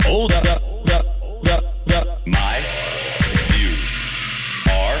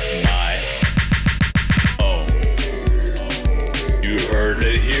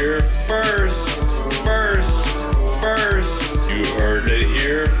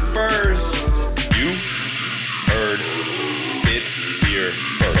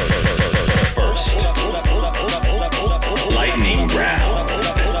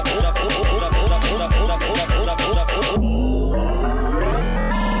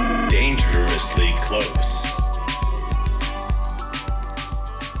Dangerously Close.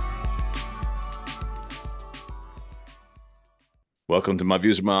 Welcome to My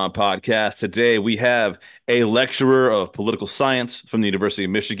Views Are My Own podcast. Today we have a lecturer of political science from the University of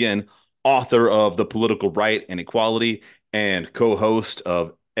Michigan, author of The Political Right and Equality, and co-host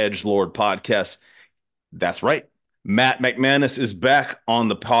of Edgelord podcast. That's right. Matt McManus is back on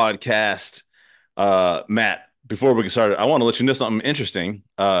the podcast. Matt, before we get started, I want to let you know something interesting.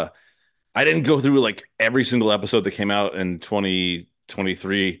 I didn't go through like every single episode that came out in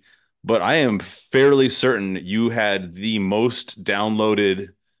 2023, but I am fairly certain you had the most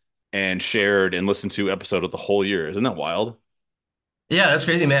downloaded and shared and listened to episode of the whole year. Isn't that wild? Yeah, that's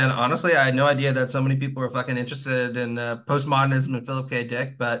crazy, man. Honestly, I had no idea that so many people were fucking interested in postmodernism and Philip K.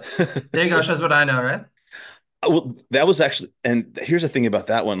 Dick, but there you go, shows what I know, right? Well, that was actually, and here's the thing about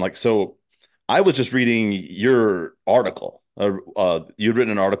that one. Like, so I was just reading your article. You'd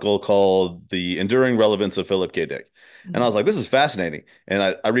written an article called The Enduring Relevance of Philip K. Dick. And I was like, this is fascinating.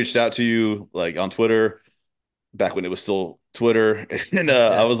 And I reached out to you like on Twitter back when it was still Twitter. And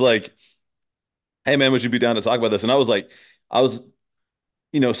I Yeah. was like, hey, man, would you be down to talk about this? And I was like, I was,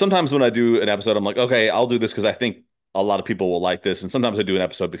 sometimes when I do an episode, I'm like, okay, I'll do this because I think a lot of people will like this. And sometimes I do an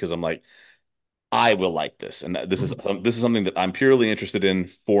episode because I'm like, I will like this, and this is something that I'm purely interested in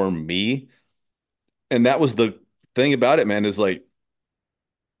for me. And that was the thing about it, man. Is like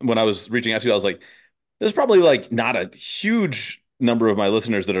when I was reaching out to you, I was like, there's probably like not a huge number of my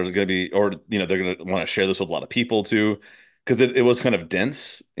listeners that are going to be, or they're going to want to share this with a lot of people too, because it was kind of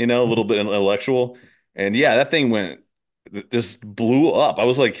dense, a little bit intellectual. And yeah, that thing went just blew up. I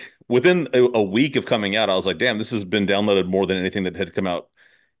was like, within a week of coming out, I was like, damn, this has been downloaded more than anything that had come out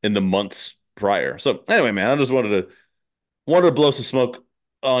in the months prior. So anyway, man, I just wanted to blow some smoke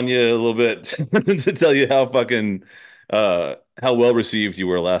on you a little bit to tell you how fucking how well received you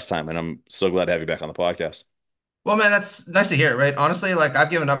were last time, and I'm so glad to have you back on the podcast. Well, man, that's nice to hear, right? Honestly, like I've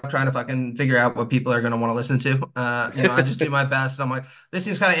given up trying to fucking figure out what people are going to want to listen to. I just do my best. And I'm like, this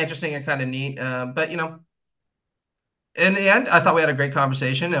seems kind of interesting and kind of neat. But in the end, I thought we had a great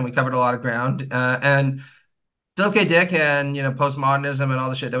conversation and we covered a lot of ground. And Philip K. Dick and postmodernism and all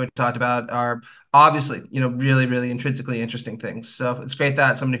the shit that we talked about are obviously really really intrinsically interesting things. So it's great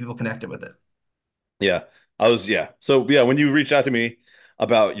that so many people connected with it. Yeah, yeah. So yeah, when you reached out to me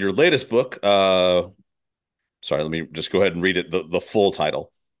about your latest book, sorry, let me just go ahead and read it the full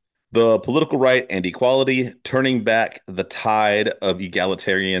title. The Political Right and Equality, Turning Back the Tide of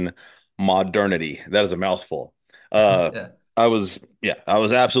Egalitarian Modernity. That is a mouthful. Uh, Yeah. I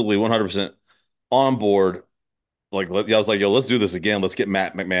was absolutely 100% on board. Like, I was like, yo, let's do this again. Let's get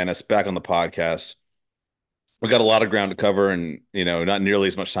Matt McManus back on the podcast. We got a lot of ground to cover and, not nearly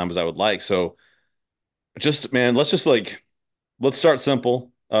as much time as I would like. So just, man, let's start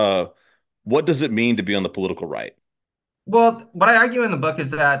simple. What does it mean to be on the political right? Well, what I argue in the book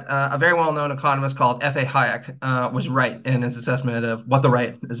is that a very well-known economist called F.A. Hayek was right in his assessment of what the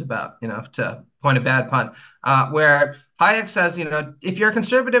right is about, to point a bad pun, where Hayek says, if you're a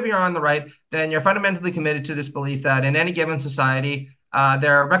conservative, you're on the right, then you're fundamentally committed to this belief that in any given society,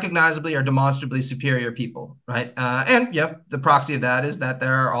 there are recognizably or demonstrably superior people, right? And the proxy of that is that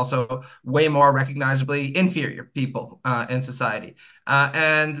there are also way more recognizably inferior people in society.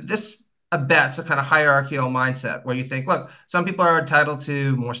 And this abets a kind of hierarchical mindset where you think, look, some people are entitled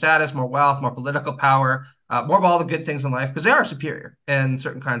to more status, more wealth, more political power, more of all the good things in life because they are superior in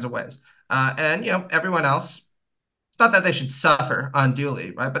certain kinds of ways. And everyone else, it's not that they should suffer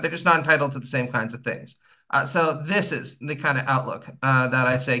unduly, right? But they're just not entitled to the same kinds of things. So this is the kind of outlook that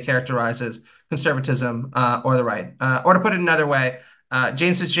I say characterizes conservatism or the right. Or to put it another way,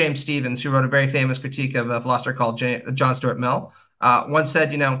 James Stevens, who wrote a very famous critique of a philosopher called John Stuart Mill, once said,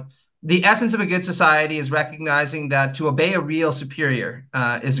 the essence of a good society is recognizing that to obey a real superior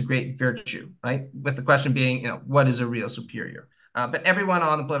is a great virtue, right? With the question being, what is a real superior? But everyone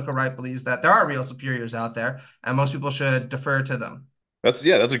on the political right believes that there are real superiors out there, and most people should defer to them. That's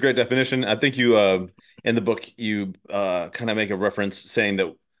a great definition. I think you in the book you kind of make a reference saying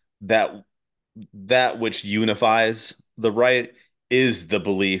that that which unifies the right is the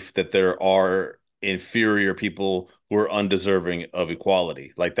belief that there are inferior people who are undeserving of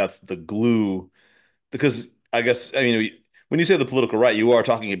equality. Like that's the glue because I guess I mean when you say the political right, you are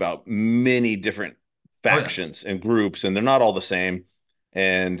talking about many different Oh yeah. factions and groups, and they're not all the same.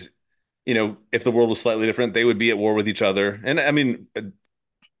 And if the world was slightly different, they would be at war with each other. And I mean,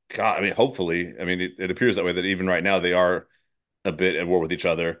 God, I mean, hopefully, I mean, it appears that way that even right now they are a bit at war with each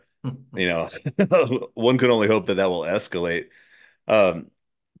other. You know, one could only hope that that will escalate. Um,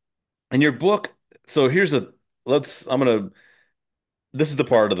 and your book, so here's a let's I'm gonna this is the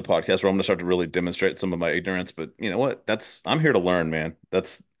part of the podcast where I'm going to start to really demonstrate some of my ignorance. But you know what? I'm here to learn, man.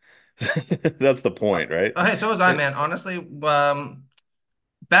 That's that's the point, right? Oh, hey, so was I, And man. Honestly,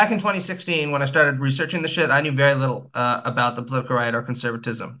 back in 2016, when I started researching the shit, I knew very little about the political right or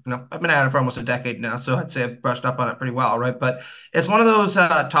conservatism. I've been at it for almost a decade now, so I'd say I've brushed up on it pretty well, right? But it's one of those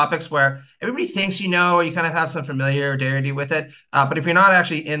topics where everybody thinks you know, or you kind of have some familiarity with it. But if you're not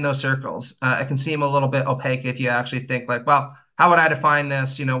actually in those circles, it can seem a little bit opaque if you actually think like, well, how would I define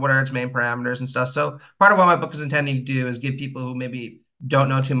this? What are its main parameters and stuff? So part of what my book is intending to do is give people who maybe don't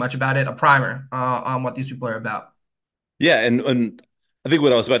know too much about it a primer on what these people are about. yeah, and I think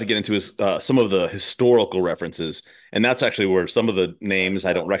what I was about to get into is some of the historical references, and that's actually where some of the names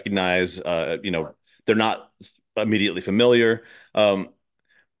I don't recognize. They're not immediately familiar.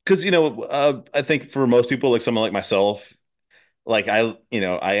 Because I think for most people, like someone like myself, like I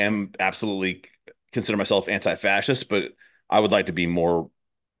am absolutely consider myself anti-fascist, but I would like to be more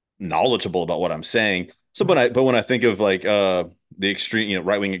knowledgeable about what I'm saying. So Mhm. when I think of like the extreme,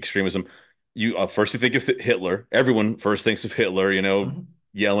 right-wing extremism, you first you think of Hitler. Everyone first thinks of Hitler, Mhm.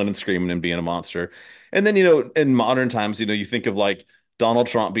 yelling and screaming and being a monster. And then, in modern times, you think of like Donald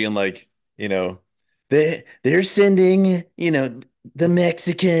Trump being like, you know, they're sending, the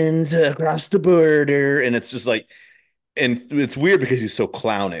Mexicans across the border, and it's just like, and it's weird because he's so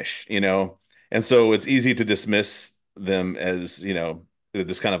clownish. And so it's easy to dismiss them as,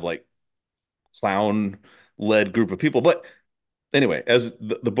 this kind of like clown led group of people. But anyway, as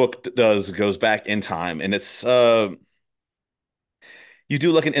the book does, goes back in time, and it's you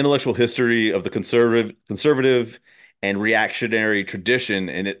do like an intellectual history of the conservative and reactionary tradition,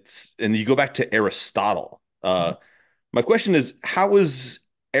 and you go back to Aristotle. My question is, how is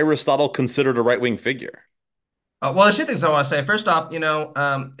Aristotle considered a right wing figure? Well, there's two things I want to say. First off,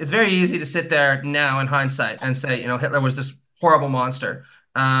 it's very easy to sit there now in hindsight and say, Hitler was this horrible monster.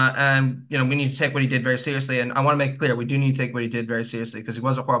 And, we need to take what he did very seriously. And I want to make it clear, we do need to take what he did very seriously because he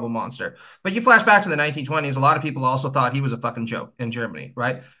was a horrible monster. But you flash back to the 1920s, a lot of people also thought he was a fucking joke in Germany,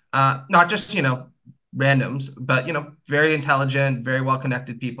 right? Not just, randoms, but, very intelligent, very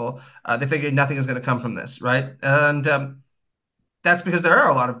well-connected people. They figured nothing is going to come from this, right? And that's because there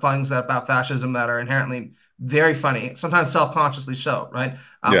are a lot of things about fascism that are inherently very funny, sometimes self-consciously so, right?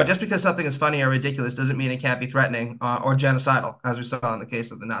 But Yeah. just because something is funny or ridiculous doesn't mean it can't be threatening or genocidal, as we saw in the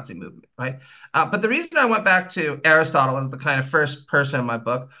case of the Nazi movement, right? But the reason I went back to Aristotle as the kind of first person in my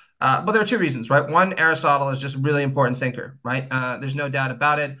book, well, there are two reasons, right? One, Aristotle is just a really important thinker, right? There's no doubt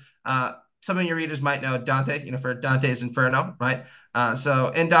about it. Some of your readers might know Dante, for Dante's Inferno, right? So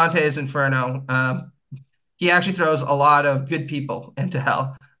in Dante's Inferno, he actually throws a lot of good people into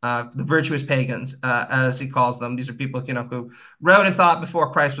hell. The virtuous pagans, as he calls them. These are people, who wrote and thought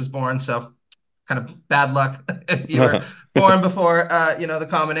before Christ was born. So kind of bad luck if you were born before, the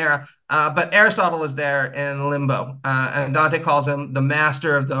Common Era. But Aristotle is there in limbo, and Dante calls him the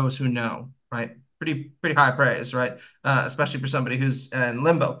master of those who know. Right, pretty high praise, right? Especially for somebody who's in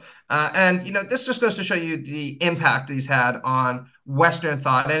limbo. And this just goes to show you the impact he's had on Western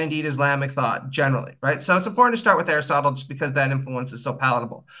thought and indeed Islamic thought generally, right? So it's important to start with Aristotle just because that influence is so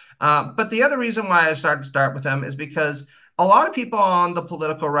palatable. But the other reason why I started to start with him is because a lot of people on the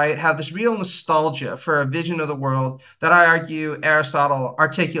political right have this real nostalgia for a vision of the world that I argue Aristotle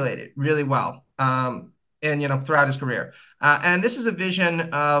articulated really well. And throughout his career, and this is a vision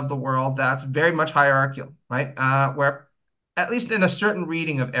of the world that's very much hierarchical, right? Where, at least in a certain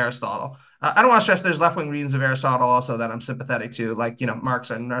reading of Aristotle, I don't want to stress there's left wing readings of Aristotle also that I'm sympathetic to, like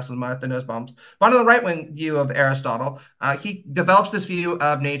Marx and Narcissus Martha Nussbaum's. But on the right wing view of Aristotle, he develops this view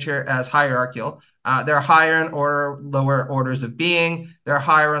of nature as hierarchical. There are higher and lower orders of being. There are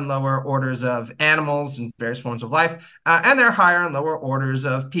higher and lower orders of animals and various forms of life, and there are higher and lower orders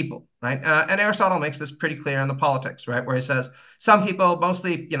of people, right? And Aristotle makes this pretty clear in the Politics, right, where he says some people,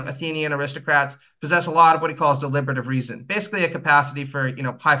 mostly Athenian aristocrats, possess a lot of what he calls deliberative reason, basically a capacity for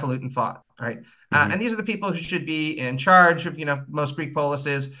highfalutin thought, right? Mhm. And these are the people who should be in charge of most Greek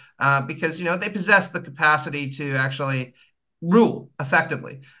polises because they possess the capacity to actually rule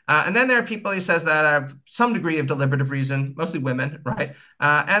effectively. And then there are people, he says, that have some degree of deliberative reason, mostly women, right?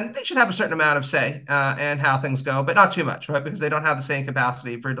 And they should have a certain amount of say in how things go, but not too much, right? Because they don't have the same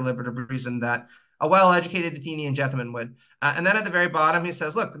capacity for deliberative reason that a well-educated Athenian gentleman would. And then at the very bottom, he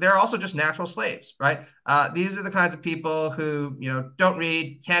says, look, they're also just natural slaves, right? These are the kinds of people who, don't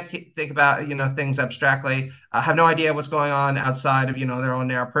read, can't think about, things abstractly, have no idea what's going on outside of, their own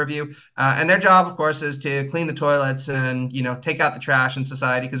narrow purview. And their job, of course, is to clean the toilets and, take out the trash in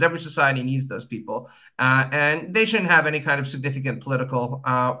society because every society needs those people. And they shouldn't have any kind of significant political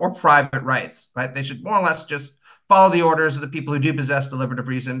or private rights, right? They should more or less just follow the orders of the people who do possess deliberative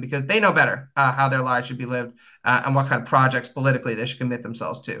reason because they know better how their lives should be lived and what kind of projects politically they should commit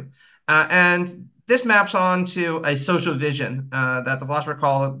themselves to. And this maps on to a social vision that the philosopher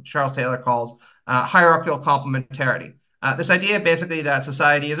Charles Taylor calls hierarchical complementarity. This idea basically that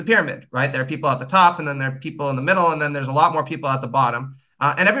society is a pyramid, right? There are people at the top, and then there are people in the middle, and then there's a lot more people at the bottom.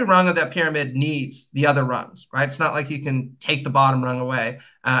 And every rung of that pyramid needs the other rungs, right? It's not like you can take the bottom rung away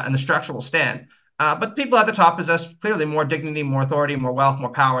and the structure will stand. But people at the top possess clearly more dignity, more authority, more wealth, more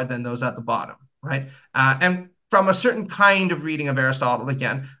power than those at the bottom, right? And from a certain kind of reading of Aristotle,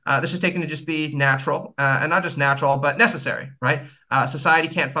 again, this is taken to just be natural, and not just natural, but necessary, right? Society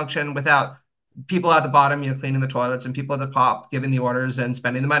can't function without people at the bottom, cleaning the toilets, and people at the top giving the orders and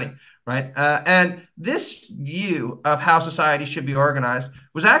spending the money, right? And this view of how society should be organized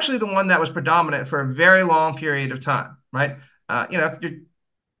was actually the one that was predominant for a very long period of time, right? If you're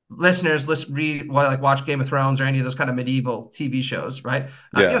listeners read watch Game of Thrones or any of those kind of medieval TV shows, right?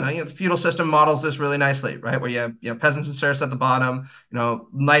 Yeah. The feudal system models this really nicely, right? Where you have peasants and serfs at the bottom,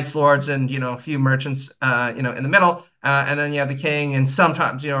 knights, lords, and a few merchants, in the middle, and then you have the king and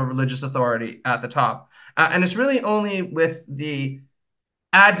sometimes religious authority at the top. And it's really only with the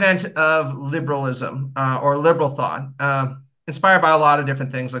advent of liberalism or liberal thought, inspired by a lot of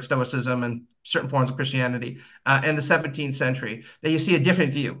different things like Stoicism and certain forms of Christianity in the 17th century, that you see a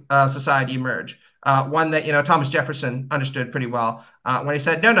different view of society emerge. One that Thomas Jefferson understood pretty well when he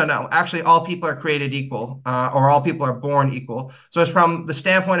said, no, no, no, actually all people are created equal, or all people are born equal. So it's from the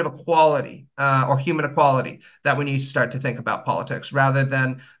standpoint of equality or human equality that we need to start to think about politics, rather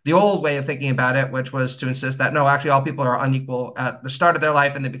than the old way of thinking about it, which was to insist that no, actually all people are unequal at the start of their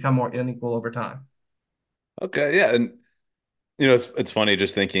life and they become more unequal over time. Okay. Yeah. And it's funny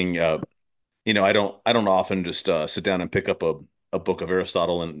just thinking. I don't often just sit down and pick up a book of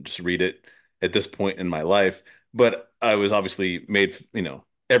Aristotle and just read it at this point in my life. But I was obviously made,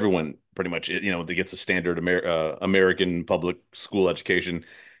 everyone pretty much, that gets a standard American public school education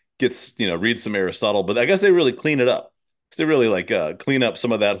gets, reads some Aristotle. But I guess they really clean it up. They really like clean up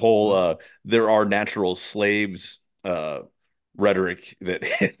some of that whole there are natural slaves rhetoric that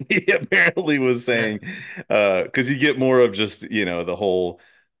he apparently was Yeah. saying. Because you get more of just, the whole,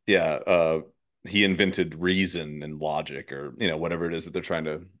 yeah, he invented reason and logic or, whatever it is that they're trying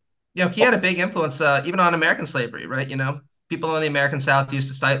to. He had a big influence even on American slavery, right? People in the American South used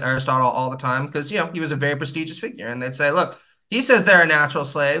to cite Aristotle all the time because, he was a very prestigious figure. And they'd say, look, he says there are natural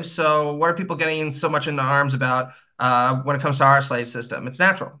slaves. So what are people getting so much into arms about when it comes to our slave system? It's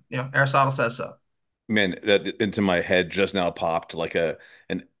natural. Aristotle says so. Man, that into my head just now popped like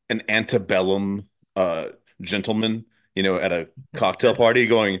an antebellum gentleman, at a cocktail Yeah. party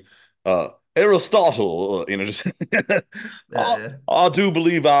going, Aristotle, just I, Yeah. I do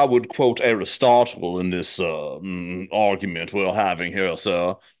believe I would quote Aristotle in this argument we're having here,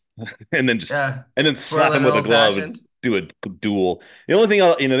 sir. And then just Yeah. and then slap Twirling him an with a old glove and fashioned. do a duel. The only thing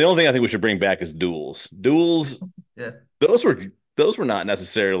I think we should bring back is duels. Duels, Yeah. those were not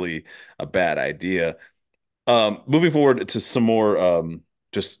necessarily a bad idea. Moving forward to some more,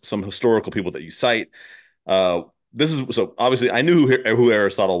 just some historical people that you cite. Uh, this is so obviously I knew who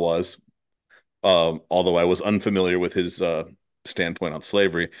Aristotle was, although I was unfamiliar with his standpoint on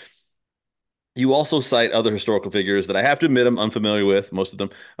slavery. You also cite other historical figures that I have to admit I'm unfamiliar with, most of them.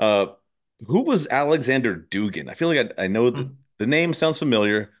 Who was Alexander Dugin? I feel like I know that Hmm. the name sounds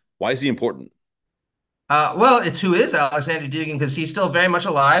familiar. Why is he important? Well, it's who is Alexander Dugin because he's still very much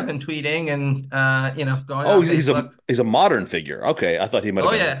alive and tweeting and going Oh, on he's a Facebook. he's a modern figure. Okay, I thought he might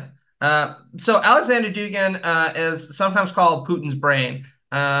have Oh been. yeah. So Alexander Dugin is sometimes called Putin's brain.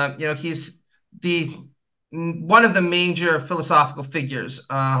 He's the one of the major philosophical figures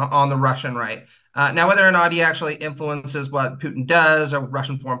on the Russian right. Now, whether or not he actually influences what Putin does or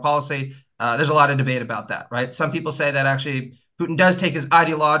Russian foreign policy, there's a lot of debate about that, right? Some people say that actually Putin does take his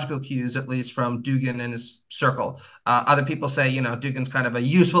ideological cues, at least from Dugin and his circle. Other people say, Dugin's kind of a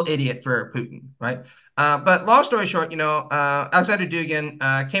useful idiot for Putin, right? But long story short, Alexander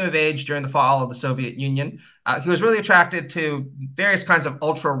Dugin came of age during the fall of the Soviet Union. He was really attracted to various kinds of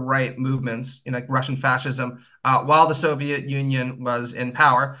ultra-right movements, like Russian fascism, while the Soviet Union was in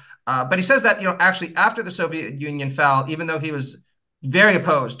power. But he says that, actually after the Soviet Union fell, even though he was very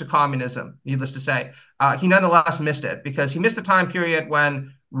opposed to communism, needless to say, he nonetheless missed it because he missed the time period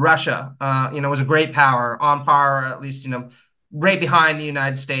when Russia, was a great power, on par, or at least, right behind the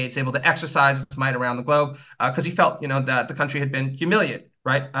United States, able to exercise its might around the globe, because he felt, that the country had been humiliated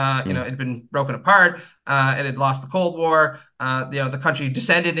right? Mm. It had been broken apart. It had lost the Cold War. The country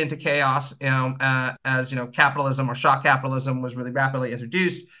descended into chaos, as capitalism or shock capitalism was really rapidly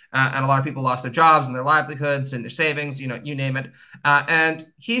introduced, and a lot of people lost their jobs and their livelihoods and their savings, you name it. And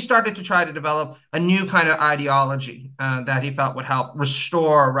he started to try to develop a new kind of ideology that he felt would help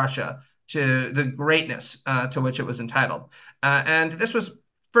restore Russia to the greatness to which it was entitled. And this was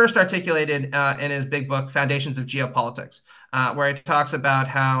first articulated in his big book, Foundations of Geopolitics, where he talks about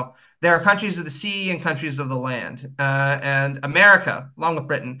how there are countries of the sea and countries of the land. And America, along with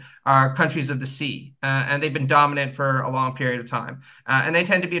Britain, are countries of the sea. And they've been dominant for a long period of time. And they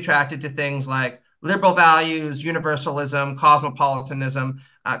tend to be attracted to things like liberal values, universalism, cosmopolitanism,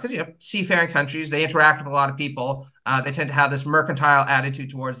 because seafaring countries, they interact with a lot of people. They tend to have this mercantile attitude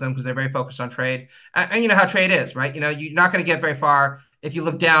towards them because they're very focused on trade. And you know how trade is, right? You're not going to get very far if you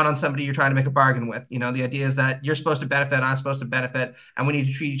look down on somebody you're trying to make a bargain with. The idea is that you're supposed to benefit, I'm supposed to benefit, and we need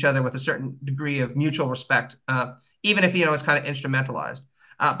to treat each other with a certain degree of mutual respect, even if it's kind of instrumentalized.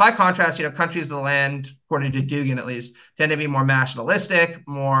 By contrast, countries of the land, according to Dugan at least, tend to be more nationalistic,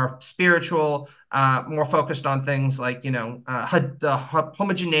 more spiritual, more focused on things like the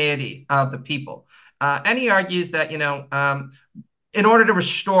homogeneity of the people. And he argues that in order to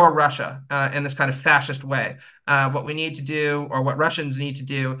restore Russia in this kind of fascist way, what we need to do, or what Russians need to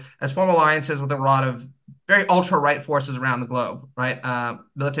do, is form alliances with a lot of very ultra right forces around the globe, right?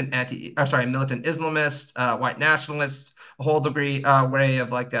 Militant Islamists, white nationalists, a whole array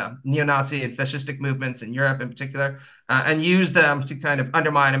of like neo-Nazi and fascistic movements in Europe in particular, and use them to kind of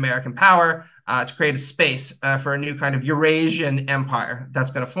undermine American power, to create a space for a new kind of Eurasian empire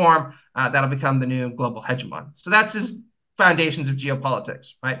that's going to form, that'll become the new global hegemon. So that's his foundations of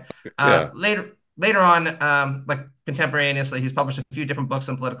geopolitics, right? Yeah. Later on, like contemporaneously, he's published a few different books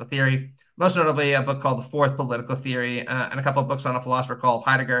on political theory, most notably a book called The Fourth Political Theory, and a couple of books on a philosopher called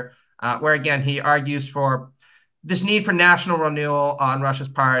Heidegger, where again he argues for this need for national renewal on Russia's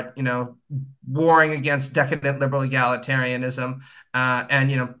part, warring against decadent liberal egalitarianism,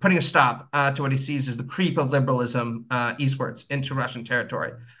 and putting a stop to what he sees as the creep of liberalism eastwards into Russian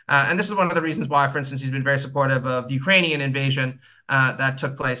territory. And this is one of the reasons why, for instance, he's been very supportive of the Ukrainian invasion that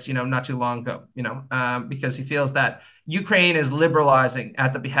took place, not too long ago, because he feels that Ukraine is liberalizing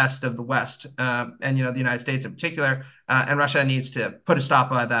at the behest of the West, and the United States in particular, and Russia needs to put a stop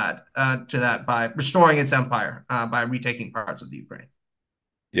to that by restoring its empire, by retaking parts of the Ukraine.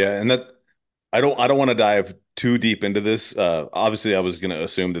 Yeah, and that I don't want to dive too deep into this. Obviously, I was going to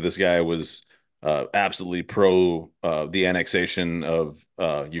assume that this guy was absolutely pro the annexation of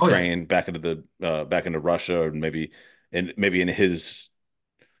Oh yeah, Ukraine back into Russia, or maybe in his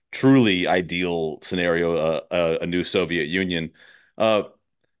truly ideal scenario, a new Soviet Union. Uh,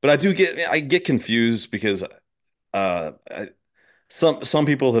 but I get confused because some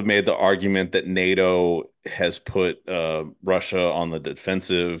people have made the argument that NATO has put Russia on the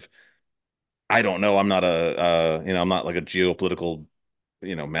defensive. I don't know. I'm not like a geopolitical,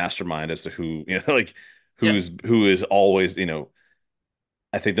 mastermind as to who, like yeah. who is always,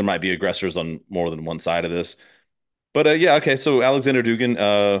 I think there might be aggressors on more than one side of this. But yeah, okay. So Alexander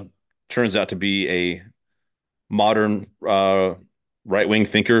Dugin turns out to be a modern right-wing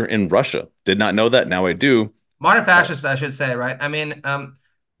thinker in Russia. Did not know that. Now I do. Modern Uh, fascists, I should say, right? I mean,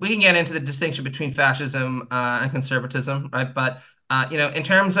 we can get into the distinction between fascism and conservatism, right? But in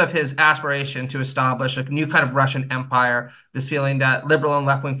terms of his aspiration to establish a new kind of Russian empire, this feeling that liberal and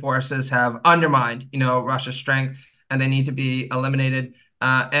left-wing forces have undermined, Russia's strength, and they need to be eliminated,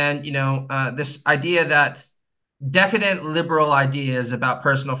 and this idea that decadent liberal ideas about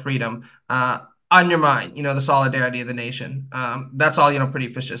personal freedom undermine, the solidarity of the nation. That's all,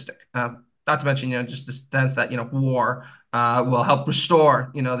 pretty fascistic. Not to mention, just the sense that, war will help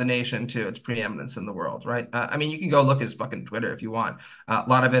restore, the nation to its preeminence in the world, right? I mean, you can go look at his fucking Twitter if you want. A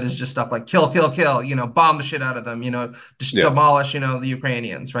lot of it is just stuff like kill, kill, kill, bomb the shit out of them, just yeah. demolish, the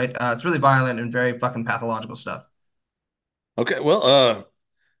Ukrainians, right? It's really violent and very fucking pathological stuff. Okay. Well,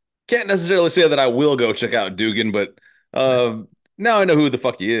 can't necessarily say that I will go check out Dugan, but Right. now I know who the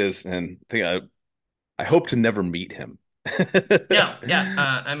fuck he is, and I hope to never meet him. No,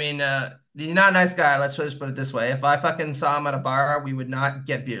 yeah. I mean, he's not a nice guy. Let's just put it this way. If I fucking saw him at a bar, we would not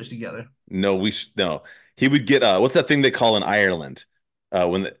get beers together. No, no. He would get what's that thing they call in Ireland?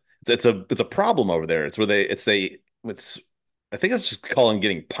 When it's a problem over there. It's where it's I think it's just calling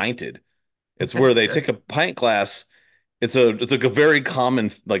getting pinted. It's where they take Sure. a pint glass. It's like a very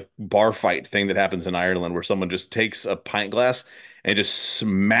common like bar fight thing that happens in Ireland where someone just takes a pint glass and just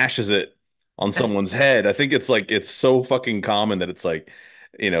smashes it on someone's head. I think it's so fucking common that it's like,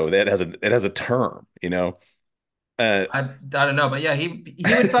 that it has a term. I don't know, but yeah, he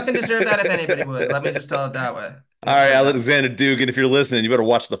would fucking deserve that if anybody would. Let me just tell it that way. All No, right, no doubt. Alexander Dugan, if you're listening, you better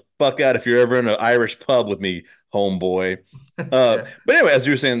watch the fuck out if you're ever in an Irish pub with me, homeboy. Yeah. But anyway, as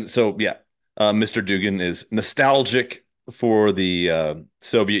you were saying, so yeah, Mr. Dugan is nostalgic for the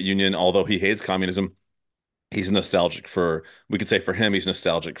Soviet Union, although he hates communism. He's nostalgic for, we could say for him, he's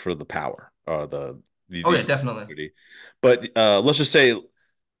nostalgic for the power, Oh the yeah, definitely. opportunity. But let's just say,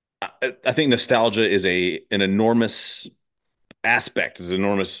 I think nostalgia is an enormous aspect, is an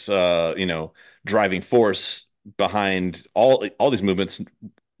enormous driving force behind all these movements,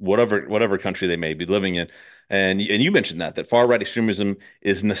 whatever country they may be living in. And you mentioned that far right extremism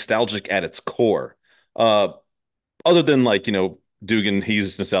is nostalgic at its core. Uh, Other than like Dugan,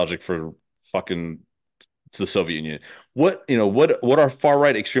 he's nostalgic for fucking the Soviet Union. What are far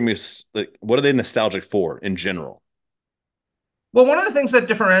right extremists like? What are they nostalgic for in general? Well, one of the things that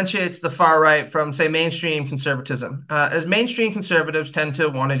differentiates the far right from, say, mainstream conservatism is mainstream conservatives tend to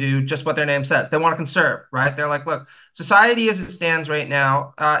want to do just what their name says. They want to conserve, right? They're like, look, society as it stands right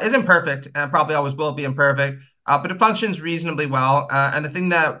now is imperfect and probably always will be imperfect, but it functions reasonably well. And the thing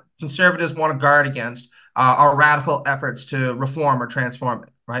that conservatives want to guard against are radical efforts to reform or transform it,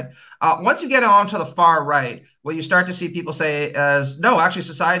 right? Once you get onto the far right, what you start to see people say is, no, actually,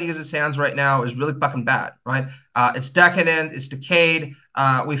 society as it stands right now is really fucking bad, right? It's decadent, it's decayed.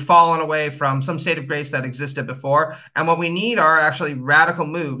 We've fallen away from some state of grace that existed before. And what we need are actually radical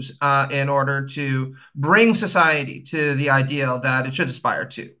moves in order to bring society to the ideal that it should aspire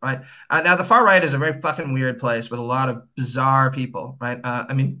to, right? Now, the far right is a very fucking weird place with a lot of bizarre people, right?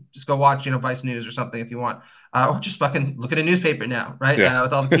 I mean, just go watch, Vice News or something if you want. Or just fucking look at a newspaper now, right? Yeah.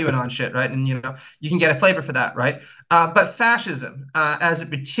 With all the QAnon shit, right? And you can get a flavor for that, right? But fascism, as a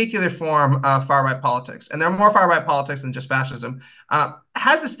particular form of far right politics, and there are more far right politics than just fascism,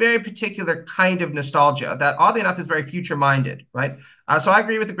 has this very particular kind of nostalgia that, oddly enough, is very future minded, right? So I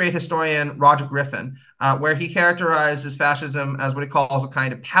agree with the great historian Roger Griffin, where he characterizes fascism as what he calls a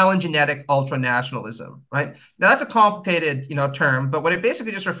kind of palingenetic ultranationalism, right? Now that's a complicated, term, but what it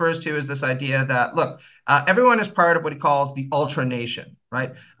basically just refers to is this idea that, look, everyone is part of what he calls the ultra nation,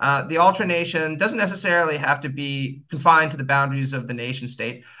 right? The ultra nation doesn't necessarily have to be confined to the boundaries of the nation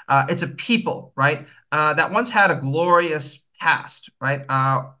state. It's a people, right, that once had a glorious past, right?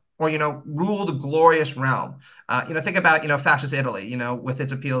 Or ruled a glorious realm. Think about fascist Italy, with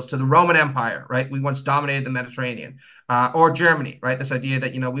its appeals to the Roman Empire, right? We once dominated the Mediterranean, or Germany, right? This idea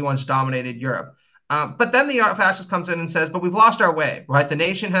that we once dominated Europe. But then the fascist comes in and says, but we've lost our way, right? The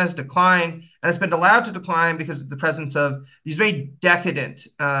nation has declined, and it's been allowed to decline because of the presence of these very decadent,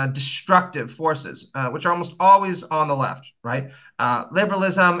 destructive forces, which are almost always on the left, right?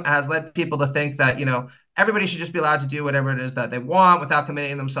 Liberalism has led people to think that, everybody should just be allowed to do whatever it is that they want without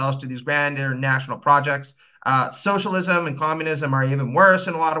committing themselves to these grander national projects. Socialism and communism are even worse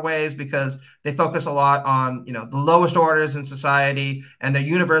in a lot of ways because they focus a lot on the lowest orders in society, and they're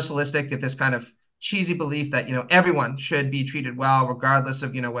universalistic at this kind of cheesy belief that everyone should be treated well regardless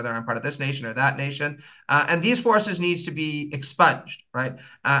of whether I'm part of this nation or that nation. And these forces needs to be expunged, right?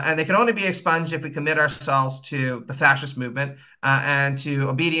 And they can only be expunged if we commit ourselves to the fascist movement and to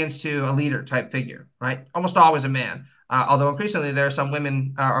obedience to a leader type figure, right? Almost always a man. Although increasingly there are some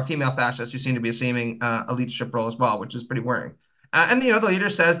women or female fascists who seem to be assuming a leadership role as well, which is pretty worrying. And the leader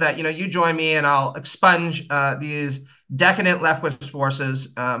says that you join me and I'll expunge these decadent leftist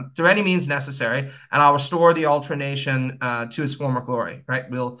forces through any means necessary, and I'll restore the ultra nation to its former glory. Right?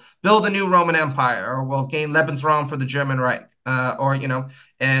 We'll build a new Roman Empire, or we'll gain Lebensraum for the German Reich, or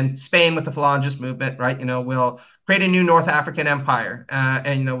and Spain with the Phalangist movement. Right? We'll create a new North African empire,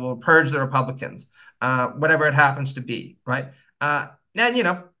 and we'll purge the Republicans, whatever it happens to be. Right? And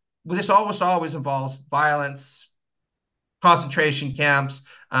this almost always involves violence, concentration camps,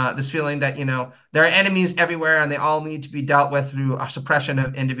 this feeling that, there are enemies everywhere and they all need to be dealt with through a suppression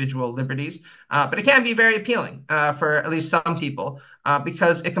of individual liberties. But it can be very appealing for at least some people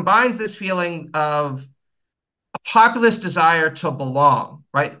because it combines this feeling of a populist desire to belong,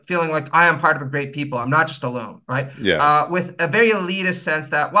 right? Feeling like I am part of a great people. I'm not just alone, right? Yeah. With a very elitist sense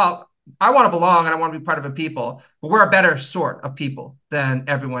that, well, I want to belong and I want to be part of a people, but we're a better sort of people than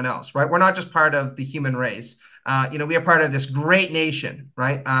everyone else, right? We're not just part of the human race. We are part of this great nation,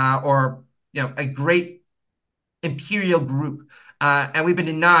 right? Or a great imperial group. And we've been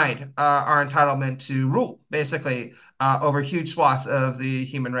denied our entitlement to rule, basically, over huge swaths of the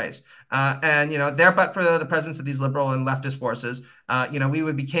human race. And, there, but for the presence of these liberal and leftist forces, we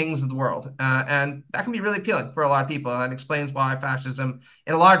would be kings of the world. And that can be really appealing for a lot of people. And explains why fascism,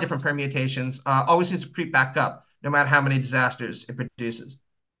 in a lot of different permutations, always seems to creep back up, no matter how many disasters it produces.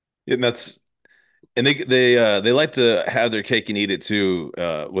 And that's and they like to have their cake and eat it too,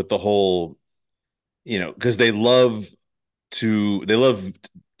 with the whole, because they love to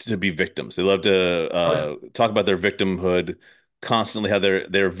be victims. They love to Oh yeah. talk about their victimhood constantly. How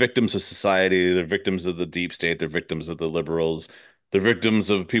they're victims of society. They're victims of the deep state. They're victims of the liberals. They're victims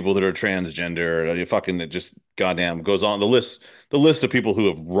of people that are transgender. You fucking it just goddamn goes on the list of people who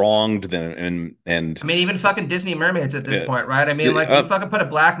have wronged them and I mean, even fucking Disney mermaids at this uh, point, right? I mean, like, you uh, fucking put a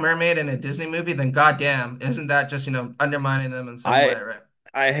black mermaid in a Disney movie, then goddamn, isn't that just, undermining them in some I way, right?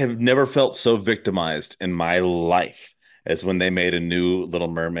 I have never felt so victimized in my life as when they made a new Little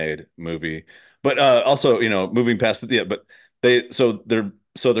Mermaid movie. But also, moving past the, yeah, but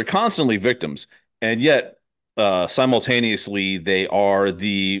they're constantly victims, and yet simultaneously they are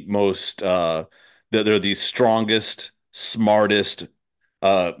the most they're the strongest, smartest.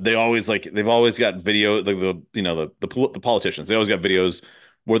 They've always got video, the politicians. They always got videos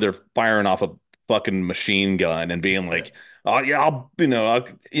where they're firing off a fucking machine gun and being Yeah, like, oh yeah, you know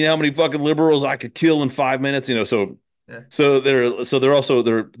how many fucking liberals I could kill in 5 minutes, yeah. so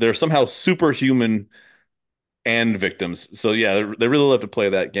they're somehow superhuman and victims. So yeah, they really love to play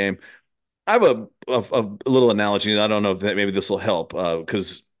that game. I have a little analogy, and I don't know if maybe this will help,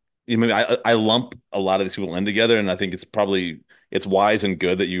 because I lump a lot of these people in together, and I think it's wise and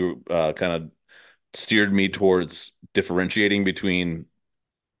good that you kind of steered me towards differentiating between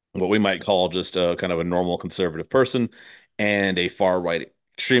what we might call just a kind of a normal conservative person and a far right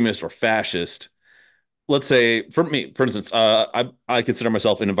extremist or fascist. Let's say, for me, for instance, I consider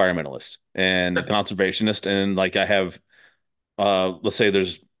myself an environmentalist and a Sure. conservationist, and like I have, let's say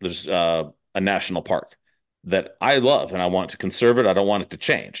there's a national park that I love and I want to conserve it. I don't want it to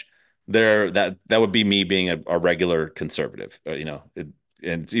change. That would be me being a regular conservative. And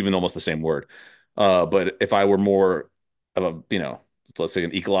it's even almost the same word. But if I were more of a, let's say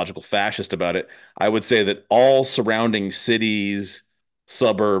an ecological fascist about it, I would say that all surrounding cities,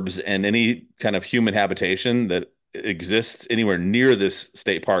 suburbs, and any kind of human habitation that exists anywhere near this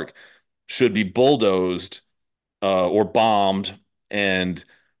state park should be bulldozed or bombed and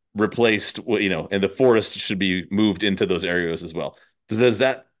replaced. And the forest should be moved into those areas as well. Does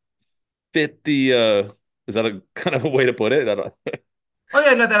that fit the? Is that a kind of a way to put it? I don't. Oh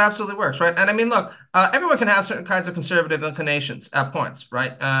yeah, no, that absolutely works, right? And I mean, look, everyone can have certain kinds of conservative inclinations at points,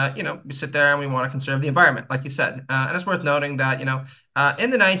 right? We sit there and we want to conserve the environment, like you said, and it's worth noting that in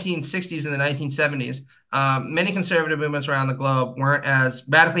the 1960s and the 1970s, many conservative movements around the globe weren't as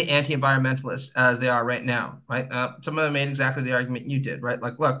radically anti-environmentalist as they are right now, right? Some of them made exactly the argument you did, right?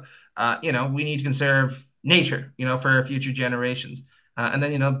 Like, look, we need to conserve nature, for future generations. And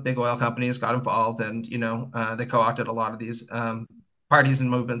then, big oil companies got involved and, they co-opted a lot of these parties and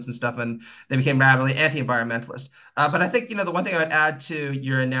movements and stuff, and they became radically anti-environmentalist. But I think the one thing I would add to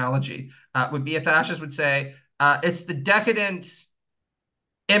your analogy would be a fascist would say it's the decadent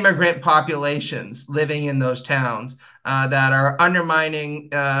immigrant populations living in those towns that are undermining,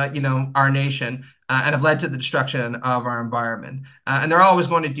 our nation. And have led to the destruction of our environment, and they're always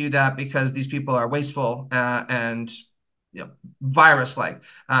going to do that because these people are wasteful and virus-like,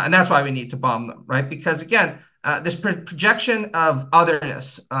 and that's why we need to bomb them, right? Because again, this projection of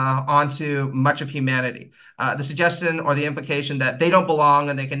otherness onto much of humanity, the suggestion or the implication that they don't belong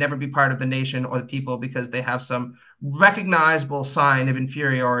and they can never be part of the nation or the people because they have some recognizable sign of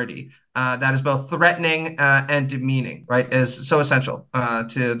inferiority that is both threatening and demeaning, right, is so essential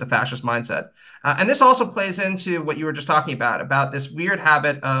to the fascist mindset. And this also plays into what you were just talking about this weird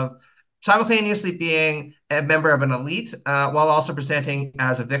habit of simultaneously being a member of an elite while also presenting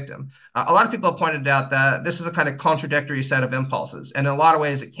as a victim. A lot of people have pointed out that this is a kind of contradictory set of impulses, and in a lot of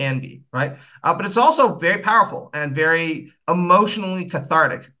ways it can be, right? But it's also very powerful and very emotionally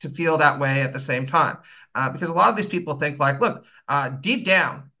cathartic to feel that way at the same time. Because a lot of these people think like, look, deep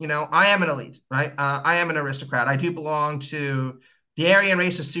down, I am an elite, right? I am an aristocrat. I do belong to the Aryan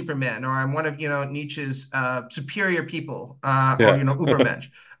race of Superman, or I'm one of Nietzsche's superior people, or Yeah. Ubermensch.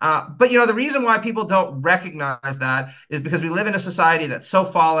 But the reason why people don't recognize that is because we live in a society that's so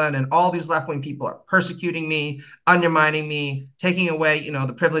fallen, and all these left-wing people are persecuting me, undermining me, taking away,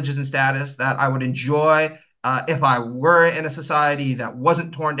 the privileges and status that I would enjoy if I were in a society that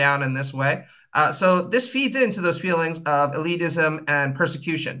wasn't torn down in this way. So this feeds into those feelings of elitism and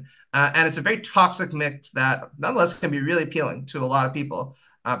persecution. And it's a very toxic mix that nonetheless can be really appealing to a lot of people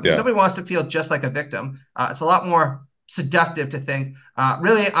because Yeah. nobody wants to feel just like a victim. It's a lot more seductive to think,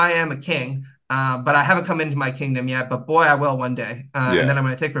 really, I am a king, but I haven't come into my kingdom yet. But boy, I will one day. And then Yeah. I'm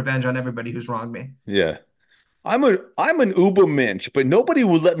going to take revenge on everybody who's wronged me. Yeah. I'm an Ubermensch, but nobody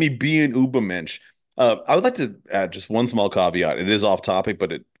will let me be an Ubermensch. I would like to add just one small caveat. It is off topic,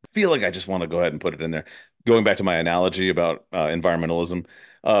 but it feel like I just want to go ahead and put it in there. Going back to my analogy about environmentalism,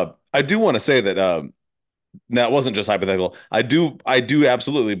 I do want to say that that wasn't just hypothetical. I do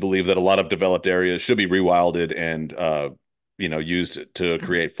absolutely believe that a lot of developed areas should be rewilded and used to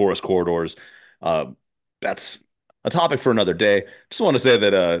create forest corridors. Uh, that's a topic for another day. Just want to say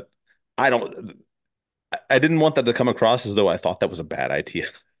that I don't. I didn't want that to come across as though I thought that was a bad idea.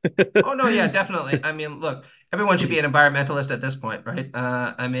 Oh no, yeah, definitely. I mean, look, everyone should be an environmentalist at this point, right?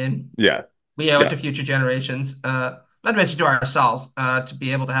 I mean, Yeah, we owe it yeah. to future generations, not to mention to ourselves, to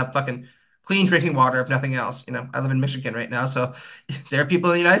be able to have fucking clean drinking water, if nothing else. I live in Michigan right now, so there are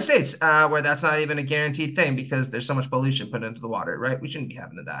people in the United States where that's not even a guaranteed thing because there's so much pollution put into the water, right? We shouldn't be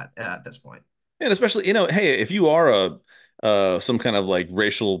having that at this point. And especially, hey, if you are a some kind of like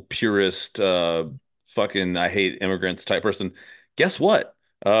racial purist, fucking I hate immigrants type person, guess what?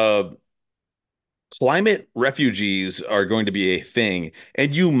 Climate refugees are going to be a thing,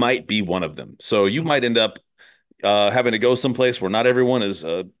 and you might be one of them. So you might end up having to go someplace where not everyone is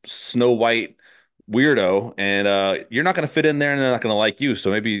a Snow White weirdo, and you're not going to fit in there, and they're not going to like you.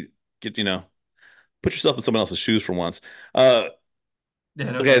 So maybe get put yourself in someone else's shoes for once. Uh,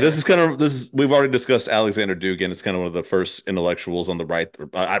 Yeah, no Okay, kidding. this is kind of this is we've already discussed Alexander Dugin. It's kind of one of the first intellectuals on the right.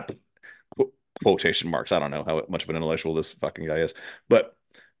 Quotation marks. I don't know how much of an intellectual this fucking guy is, but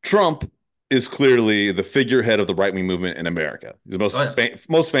Trump is clearly the figurehead of the right wing movement in America. He's the Oh yeah,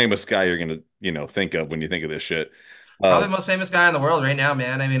 most famous guy you're gonna think of when you think of this shit. probably Uh, the most famous guy in the world right now,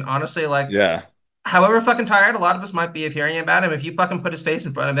 man. I mean, honestly, like, yeah, however fucking tired a lot of us might be of hearing about him, if you fucking put his face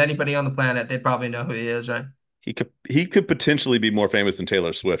in front of anybody on the planet, they'd probably know who he is, right? he could potentially be more famous than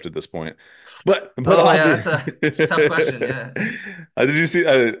Taylor Swift at this point. But Oh yeah, obviously, it's a tough question. Yeah. did you see?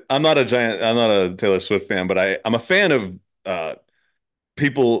 I'm not a Taylor Swift fan, but I'm a fan of uh,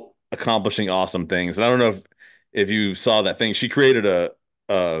 people accomplishing awesome things. And I don't know if you saw that thing. She created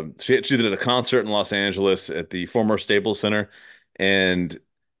she did a concert in Los Angeles at the former Staples Center, and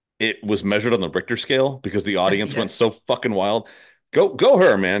it was measured on the Richter scale because the audience Yeah. went so fucking wild. Go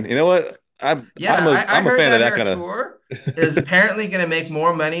her, man. You know what? Yeah, I I'm a heard fan of that that her kind of. tour is apparently going to make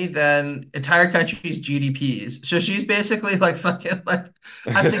more money than entire countries' GDPs. So she's basically like fucking like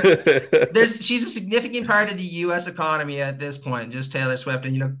a sig she's a significant part of the US economy at this point, just Taylor Swift,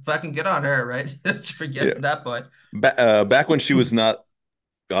 and fucking good on her, right? For Yeah. getting that point. Back when she was not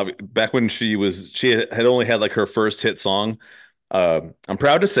back when she had only had like her first hit song. I'm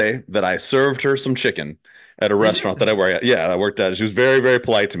proud to say that I served her some chicken at a Did you? restaurant that I worked at. Yeah, I worked at. She was very, very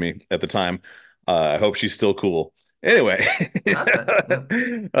polite to me at the time. I hope she's still cool. Anyway, That's nice. Yeah.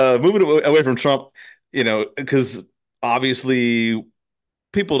 moving away from Trump, because obviously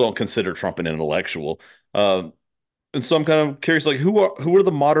people don't consider Trump an intellectual. And so I'm kind of curious, like who are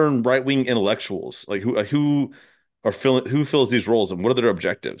the modern right wing intellectuals? Like who fills these roles and what are their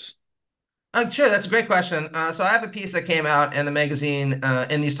objectives? Sure, that's a great question. So I have a piece that came out in the magazine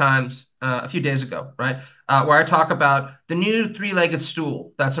in these times a few days ago, right? Where I talk about the new three-legged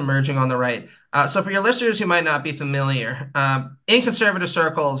stool that's emerging on the right. So for your listeners who might not be familiar, in conservative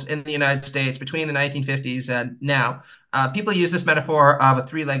circles in the United States between the 1950s and now, people use this metaphor of a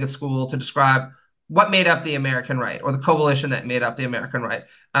three-legged stool to describe what made up the American right or the coalition that made up the American right.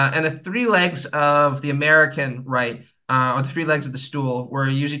 And the three legs of the American right or the three legs of the stool were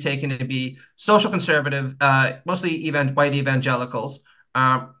usually taken to be social conservative, mostly white evangelicals,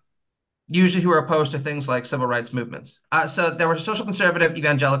 usually who are opposed to things like civil rights movements. So there were social conservative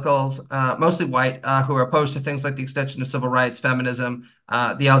evangelicals, mostly white, who are opposed to things like the extension of civil rights, feminism,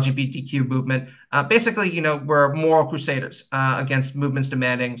 the LGBTQ movement. Basically, were moral crusaders against movements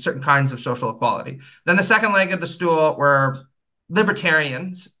demanding certain kinds of social equality. Then the second leg of the stool were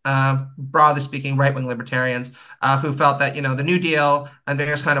libertarians, broadly speaking, right-wing libertarians, who felt that the New Deal and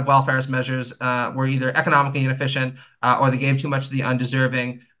various kind of welfare measures were either economically inefficient or they gave too much to the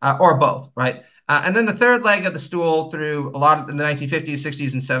undeserving, or both, right? And then the third leg of the stool through a lot of the 1950s,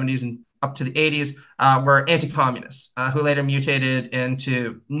 60s, and 70s, and up to the 80s, were anti-communists, who later mutated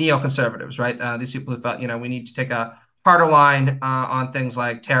into neoconservatives, right? These people who felt, we need to take a harder line on things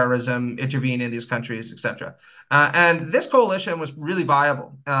like terrorism, intervene in these countries, etc. And this coalition was really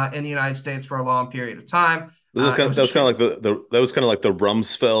viable in the United States for a long period of time. It was That was kind extreme. of like that was kind of like the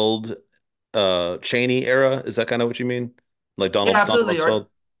Rumsfeld Cheney era. Is that kind of what you mean? Like Yeah, Donald absolutely. Rumsfeld?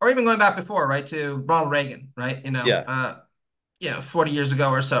 Or even going back before, right, to Ronald Reagan, right? Yeah. 40 years ago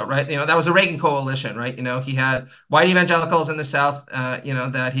or so, right? That was a Reagan coalition, right? He had white evangelicals in the South,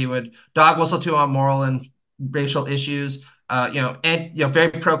 that he would dog whistle to on moral and racial issues. and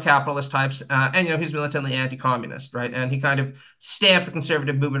very pro-capitalist types, and he's militantly anti-communist, right? And he kind of stamped the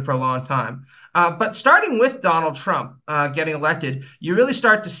conservative movement for a long time. But starting with Donald Trump getting elected, you really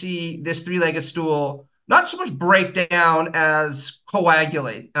start to see this three-legged stool not so much break down as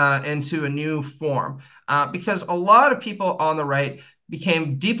coagulate into a new form, because a lot of people on the right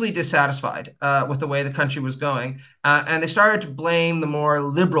became deeply dissatisfied with the way the country was going, and they started to blame the more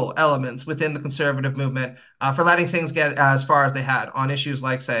liberal elements within the conservative movement for letting things get as far as they had on issues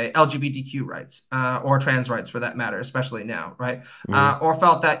like, say, LGBTQ rights or trans rights, for that matter, especially now, right? Mhm. Or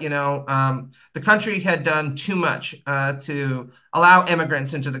felt that the country had done too much to allow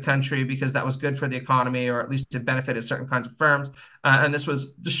immigrants into the country because that was good for the economy, or at least it benefited certain kinds of firms, and this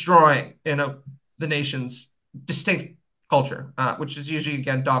was destroying, the nation's distinct culture, which is usually,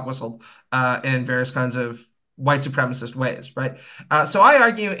 again, dog whistled in various kinds of white supremacist ways, right? So I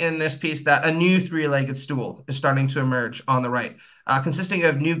argue in this piece that a new three-legged stool is starting to emerge on the right, consisting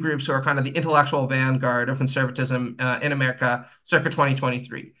of new groups who are kind of the intellectual vanguard of conservatism in America circa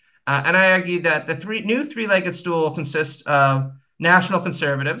 2023. And I argue that the new three-legged stool consists of national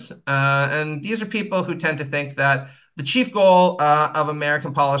conservatives, and these are people who tend to think that the chief goal of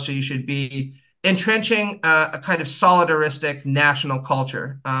American policy should be entrenching a kind of solidaristic national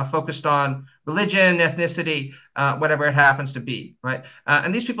culture focused on religion, ethnicity, whatever it happens to be, right?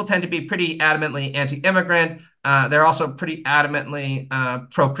 And these people tend to be pretty adamantly anti-immigrant. They're also pretty adamantly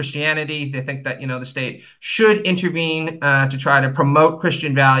pro-Christianity. They think that the state should intervene to try to promote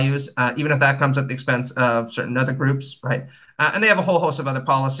Christian values, even if that comes at the expense of certain other groups, right? And they have a whole host of other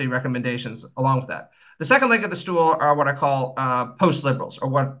policy recommendations along with that. The second leg of the stool are what I call post-liberals, or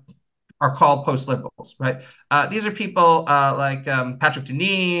what are called post-liberals, right? These are people like Patrick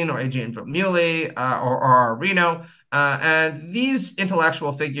Deneen or Adrian Vermeulen or Reno. And these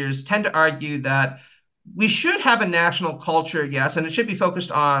intellectual figures tend to argue that we should have a national culture, yes, and it should be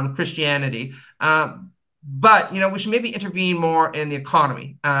focused on Christianity. But we should maybe intervene more in the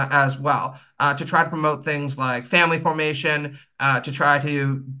economy as well, to try to promote things like family formation, to try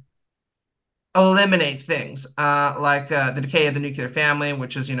to eliminate things like the decay of the nuclear family,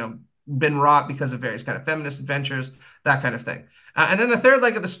 which has been wrought because of various kind of feminist adventures, that kind of thing. And then the third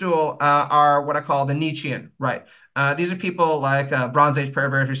leg of the stool are what I call the Nietzschean right. These are people like Bronze Age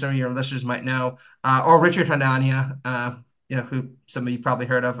pervert, who some of your listeners might know, or Richard Hanania, who some of you probably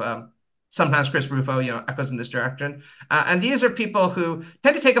heard of. Sometimes Chris Rufo, echoes in this direction. And these are people who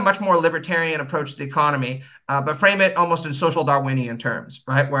tend to take a much more libertarian approach to the economy, but frame it almost in social Darwinian terms,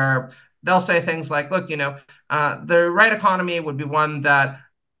 right? Where they'll say things like, look, the right economy would be one that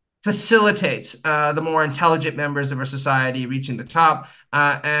facilitates the more intelligent members of our society reaching the top,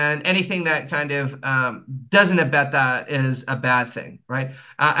 and anything that kind of doesn't abet that is a bad thing, right?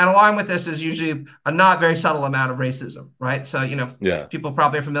 And along with this is usually a not very subtle amount of racism, right? So, Yeah. people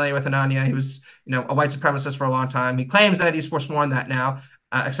probably are familiar with Anania. He was, a white supremacist for a long time. He claims that he's forsworn that now,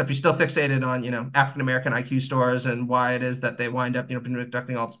 except he's still fixated on, African American IQ scores and why it is that they wind up,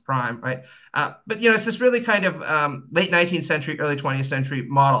 conducting all this crime, right? But it's this really kind of late 19th century, early 20th century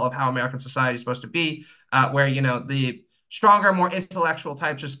model of how American society is supposed to be, where the stronger, more intellectual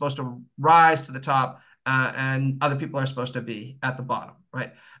types are supposed to rise to the top, and other people are supposed to be at the bottom,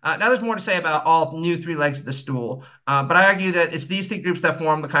 right? Now, there's more to say about all new three legs of the stool, but I argue that it's these three groups that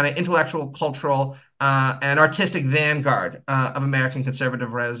form the kind of intellectual, cultural, and artistic vanguard of American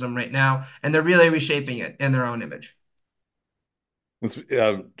conservatism right now, and they're really reshaping it in their own image. It's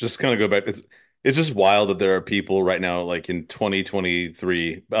just kind of go back. It's just wild that there are people right now, like in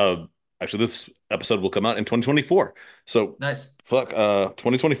 2023. Actually, this episode will come out in 2024. So Nice. fuck,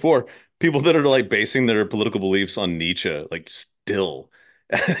 2024. People that are like basing their political beliefs on Nietzsche, like still,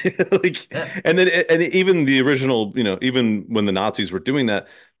 like, Yeah. and even the original, even when the Nazis were doing that,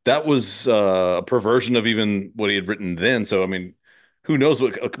 that was a perversion of even what he had written then. So I mean, who knows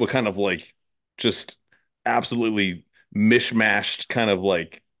what kind of like just absolutely mishmashed kind of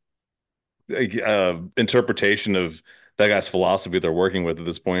like interpretation of that guy's philosophy they're working with at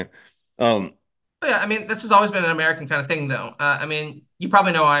this point. Um, But yeah, I mean, this has always been an American kind of thing, though. I mean, you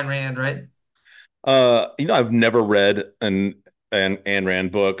probably know Ayn Rand, right? I've never read an Ayn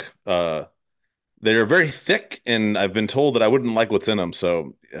Rand book. They're very thick, and I've been told that I wouldn't like what's in them.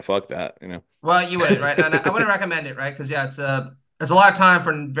 So yeah, fuck that. Well, you wouldn't, right? And I wouldn't recommend it, right? Because yeah, it's a lot of time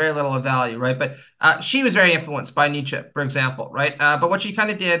for very little of value, right? But she was very influenced by Nietzsche, for example, right? But what she kind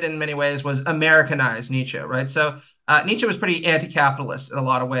of did in many ways was Americanize Nietzsche, right? So Nietzsche was pretty anti-capitalist in a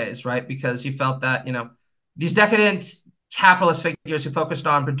lot of ways, right? Because he felt that these decadent capitalist figures who focused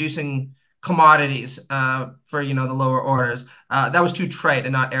on producing commodities for the lower orders. That was too trade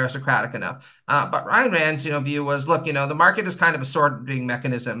and not aristocratic enough. But Ryan Rand's view was, look, the market is kind of a sorting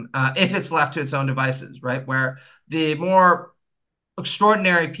mechanism if it's left to its own devices, right? Where the more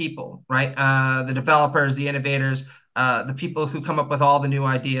extraordinary people, right? The developers, the innovators, the people who come up with all the new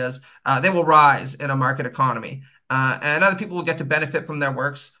ideas, they will rise in a market economy. And other people will get to benefit from their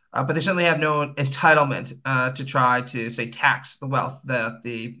works, but they certainly have no entitlement to try to, say, tax the wealth that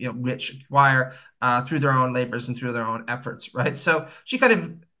the rich acquire through their own labors and through their own efforts, right? So she kind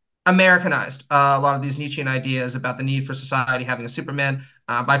of Americanized a lot of these Nietzschean ideas about the need for society having a Superman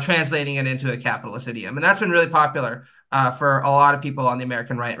by translating it into a capitalist idiom. And that's been really popular for a lot of people on the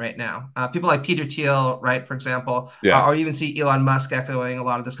American right now. People like Peter Thiel, right, for example, Yeah. or you even see Elon Musk echoing a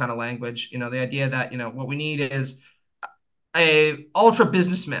lot of this kind of language. The idea that what we need is a ultra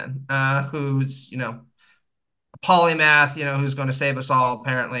businessman who's a polymath, who's going to save us all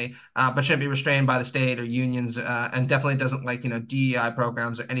apparently, but shouldn't be restrained by the state or unions, and definitely doesn't like DEI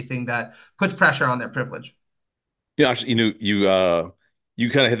programs or anything that puts pressure on their privilege. Actually, you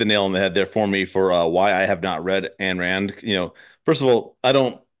kind of hit the nail on the head there for me for why I have not read Ayn Rand. First of all, I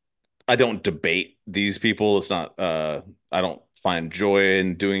don't debate these people. It's not I don't find joy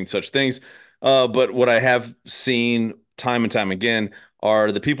in doing such things. But what I have seen time and time again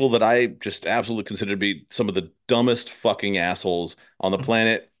are the people that I just absolutely consider to be some of the dumbest fucking assholes on the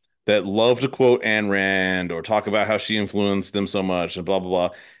planet that love to quote Ayn Rand or talk about how she influenced them so much and blah blah blah.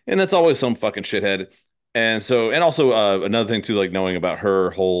 And that's always some fucking shithead. And also another thing too, like knowing about her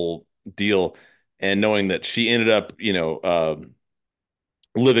whole deal and knowing that she ended up,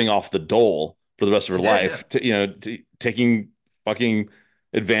 living off the dole for the rest of her She did, yeah. life, taking fucking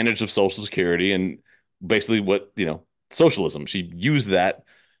advantage of Social Security and basically what, socialism. She used that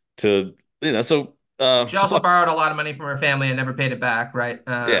to, She so also fuck, borrowed a lot of money from her family and never paid it back, right?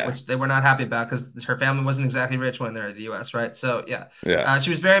 yeah, Which they were not happy about because her family wasn't exactly rich when they were in the U.S., right? So yeah, yeah. she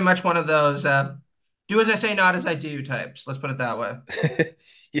was very much one of those "do as I say, not as I do" types. Let's put it that way.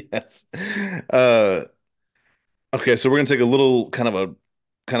 Yes. Uh, okay, so we're gonna take a little kind of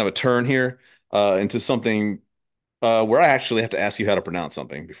a turn here into something where I actually have to ask you how to pronounce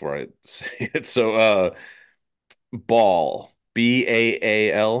something before I say it. So, ball,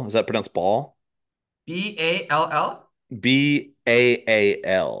 Baal, is that pronounced ball? Ball.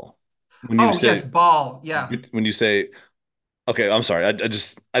 Baal. When you Oh yes, say ball. Yeah. when you say okay, I'm sorry. I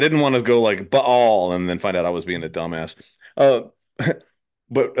didn't want to go like Baal and then find out I was being a dumbass. Uh,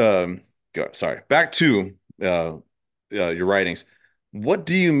 but sorry. Back to your writings. What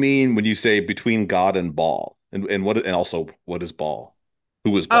do you mean when you say between God and Baal? And also what is Baal?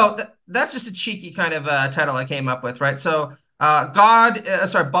 Who is Oh, Baal? that's just a cheeky kind of title I came up with, right? So,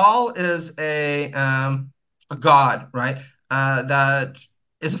 Baal is a god, right? That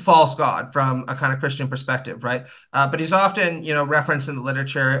is a false god from a kind of Christian perspective, right? But he's often, referenced in the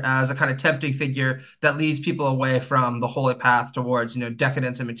literature as a kind of tempting figure that leads people away from the holy path towards,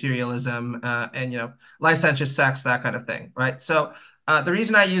 decadence and materialism, and licentious sex, that kind of thing, right? So, the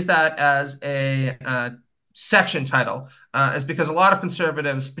reason I use that as a section title is because a lot of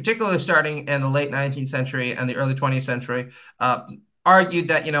conservatives, particularly starting in the late 19th century and the early 20th century, argued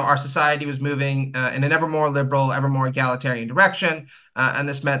that our society was moving in an ever more liberal, ever more egalitarian direction, and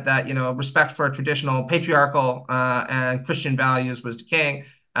this meant that respect for traditional patriarchal and Christian values was decaying,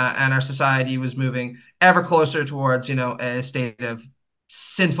 and our society was moving ever closer towards a state of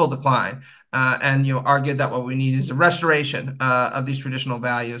sinful decline. And argued that what we need is a restoration of these traditional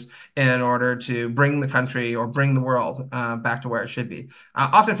values in order to bring the country or bring the world back to where it should be.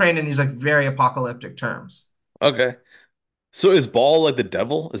 Often framed in these like very apocalyptic terms. Okay. So is Baal like the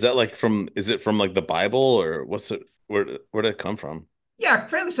devil? Is it from like the Bible or where did it come from? Yeah,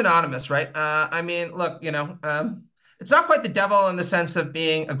 fairly synonymous, right? I mean, look, it's not quite the devil in the sense of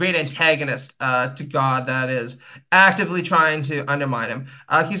being a great antagonist to God that is actively trying to undermine him.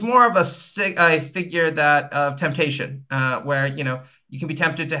 He's more of a figure that of temptation, where you can be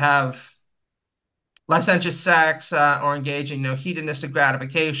tempted to have licentious sex or engage in hedonistic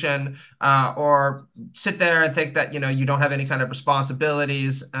gratification or sit there and think that you don't have any kind of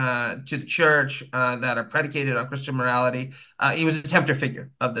responsibilities to the church that are predicated on Christian morality. He was a tempter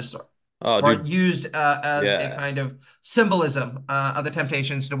figure of this sort, Oh, or dude, used as a yeah. kind of symbolism of the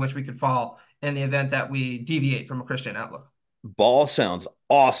temptations to which we could fall in the event that we deviate from a Christian outlook. Ball sounds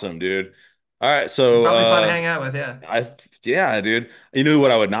awesome, dude. All right, And so probably fun to hang out with. Yeah. I yeah, dude. You know what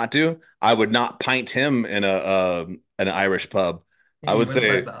I would not do? I would not pint him in an Irish pub. I You would wouldn't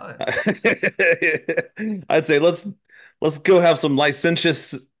fight say Bell. I'd say let's go have some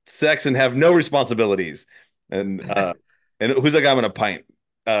licentious sex and have no responsibilities. And who's that guy I'm gonna pint?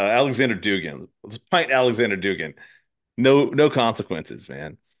 Alexander Dugin. Let's pint Alexander Dugin. No consequences,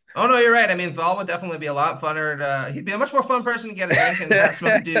 man. Oh no, you're right. I mean, Val would definitely be a lot funner. He'd be a much more fun person to get a drink and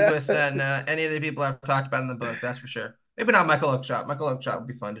smoke a doob with than any of the people I've talked about in the book. That's for sure. Maybe not Michael Oakeshott. Michael Oakeshott would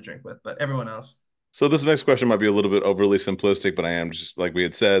be fun to drink with, but everyone else. So this next question might be a little bit overly simplistic, but I am just like we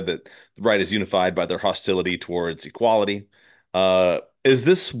had said that the right is unified by their hostility towards equality. Is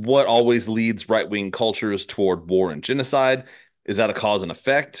this what always leads right-wing cultures toward war and genocide? Is that a cause and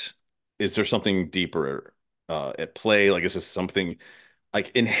effect? Is there something deeper at play? Like, is this something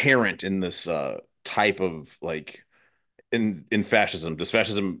like inherent in this type of like in fascism?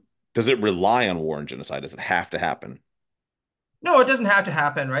 Does it rely on war and genocide? Does it have to happen? No, it doesn't have to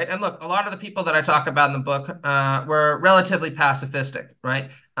happen, right? And look, a lot of the people that I talk about in the book were relatively pacifistic,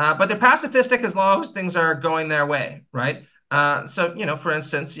 right? But they're pacifistic as long as things are going their way, right? So, for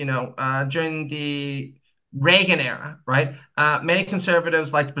instance, during the Reagan era, right? Many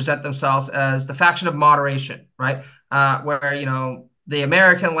conservatives like to present themselves as the faction of moderation, right? Where, the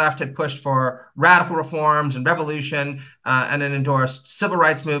American left had pushed for radical reforms and revolution, and then endorsed civil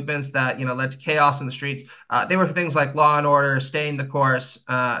rights movements that led to chaos in the streets. They were things like law and order, staying the course,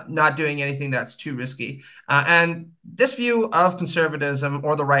 not doing anything that's too risky. And this view of conservatism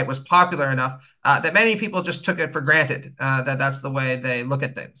or the right was popular enough that many people just took it for granted that that's the way they look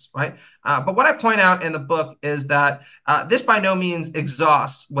at things, right? But what I point out in the book is that this by no means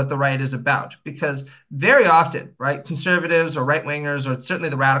exhausts what the right is about, because very often, right, conservatives or right wingers, or certainly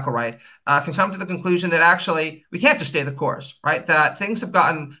the radical right, can come to the conclusion that actually we can't just stay the course, right? That things have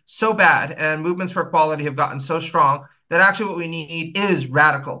gotten so bad and movements for equality have gotten so strong that actually what we need is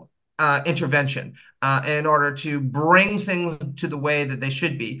radical intervention in order to bring things to the way that they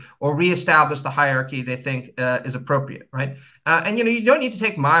should be, or reestablish the hierarchy they think is appropriate, right? And you don't need to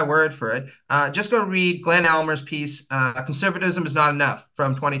take my word for it. Just go read Glenn Elmer's piece, "Conservatism is Not Enough"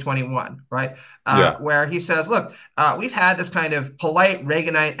 from 2021, right? Yeah. Where he says, "Look, we've had this kind of polite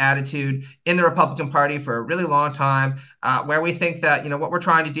Reaganite attitude in the Republican Party for a really long time, where we think that what we're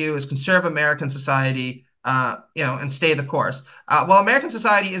trying to do is conserve American society." And stay the course. Well, American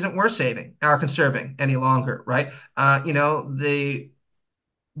society isn't worth saving or conserving any longer, right? The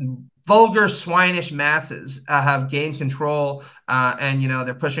vulgar swinish masses have gained control, and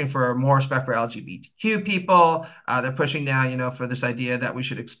they're pushing for more respect for LGBTQ people. They're pushing now for this idea that we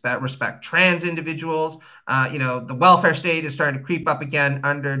should respect trans individuals. The welfare state is starting to creep up again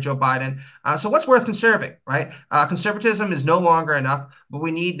under Joe Biden. So what's worth conserving, right? Conservatism is no longer enough. What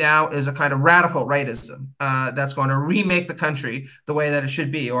we need now is a kind of radical rightism that's going to remake the country the way that it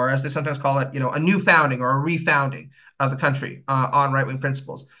should be, or as they sometimes call it, a new founding or a refounding of the country on right-wing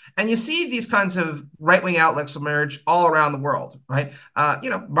principles. And you see these kinds of right-wing outlooks emerge all around the world, right?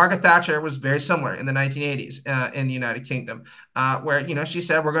 Margaret Thatcher was very similar in the 1980s in the United Kingdom, where she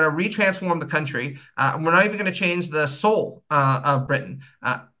said we're going to retransform the country, and we're not even going to change the soul of Britain.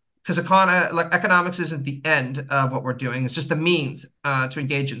 Because economics isn't the end of what we're doing; it's just the means to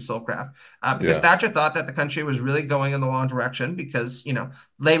engage in soulcraft. Because Yeah. Thatcher thought that the country was really going in the wrong direction, because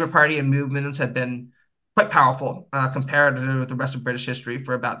Labour Party and movements had been quite powerful compared to the rest of British history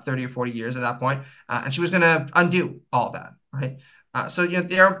for about 30 or 40 years at that point. And she was going to undo all that, right? So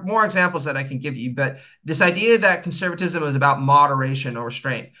there are more examples that I can give you, but this idea that conservatism is about moderation or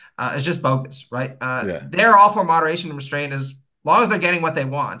restraint is just bogus, right? Yeah. They're all for moderation and restraint as long as they're getting what they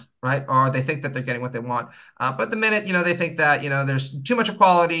want, right? Or they think that they're getting what they want. But the minute they think that there's too much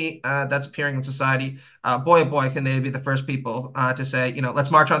equality that's appearing in society, boy oh boy, can they be the first people to say let's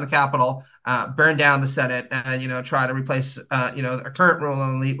march on the Capitol, burn down the Senate, and try to replace a current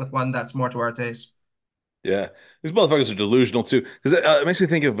ruling elite with one that's more to our taste. Yeah, these motherfuckers are delusional too. Because it makes me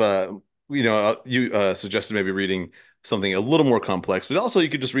think of you suggested maybe reading something a little more complex, but also you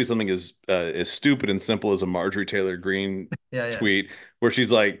could just read something as stupid and simple as a Marjorie Taylor Greene Yeah, yeah. tweet where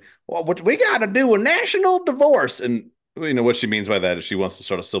she's like, "Well, what we got to do a national divorce," and what she means by that is she wants to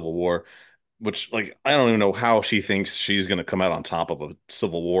start a civil war. Which, like, I don't even know how she thinks she's going to come out on top of a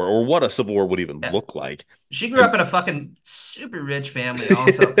civil war or what a civil war would even Yeah. look like. She grew up And in a fucking super rich family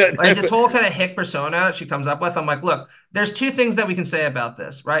also. Like this whole kind of hick persona she comes up with. I'm like, look, there's two things that we can say about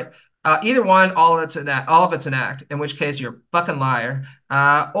this, right? Either one, all of it's an act, in which case you're a fucking liar,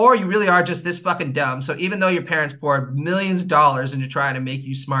 or you really are just this fucking dumb. So even though your parents poured millions of dollars into trying to make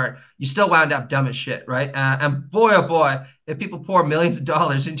you smart, you still wound up dumb as shit, right? And boy, oh boy, if people pour millions of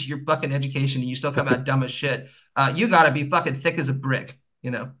dollars into your fucking education and you still come out dumb as shit, you got to be fucking thick as a brick,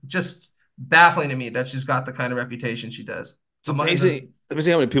 just baffling to me that she's got the kind of reputation she does. it's And the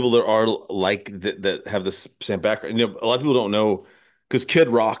amazing how many people there are like that have this same background. A lot of people don't know because Kid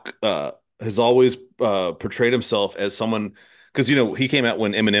Rock has always portrayed himself as someone. because he came out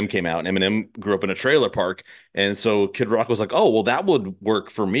when Eminem came out, and Eminem grew up in a trailer park, and so Kid Rock was like, "Oh, well, that would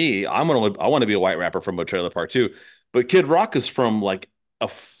work for me. I want to be a white rapper from a trailer park too." But Kid Rock is from like a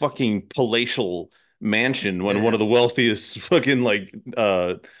fucking palatial mansion, one of Yeah. the wealthiest fucking like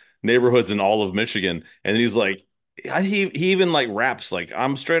neighborhoods in all of Michigan, and he's like, he even like raps like,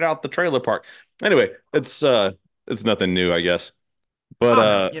 "I'm straight out the trailer park." Anyway, it's nothing new, I guess. But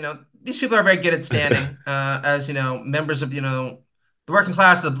Oh no, these people are very good at standing as, members of, the working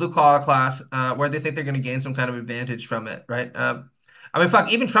class, the blue collar class, where they think they're going to gain some kind of advantage from it, right? I mean,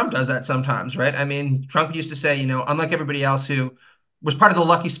 fuck, even Trump does that sometimes, right? I mean, Trump used to say, unlike everybody else who was part of the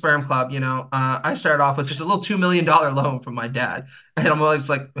Lucky Sperm Club, I started off with just a little $2 million loan from my dad. And I'm always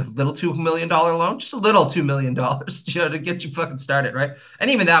like, a little $2 million loan? Just a little $2 million, to get you fucking started, right? And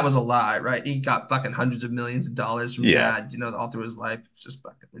even that was a lie, right? He got fucking hundreds of millions of dollars from yeah, dad, all through his life. It's just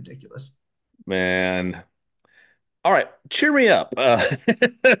fucking ridiculous. man. All right, cheer me up.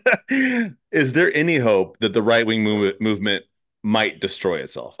 Is there any hope that the right-wing movement might destroy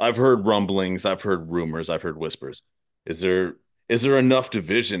itself? I've heard rumblings, I've heard rumors, I've heard whispers. Is there is there enough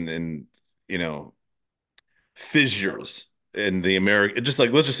division and, you know, fissures in the America, just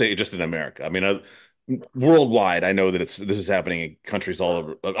like let's just say just in America. I mean, worldwide, I know that this is happening in countries all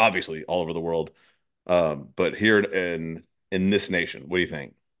over, obviously all over the world. But here in this nation, what do you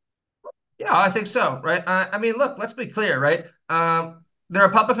think? Yeah, I think so, right? I mean, look, let's be clear, right? The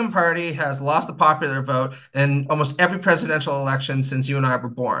Republican Party has lost the popular vote in almost every presidential election since you and I were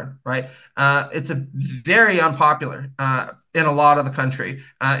born, right? It's a very unpopular in a lot of the country,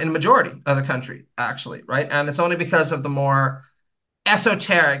 in a majority of the country, actually, right? And it's only because of the more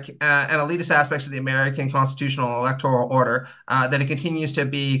esoteric and elitist aspects of the American constitutional electoral order that it continues to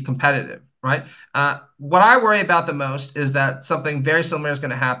be competitive, right? What I worry about the most is that something very similar is going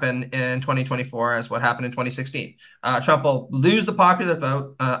to happen in 2024 as what happened in 2016. Trump will lose the popular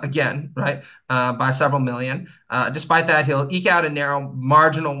vote again, right, by several million. Despite that, he'll eke out a narrow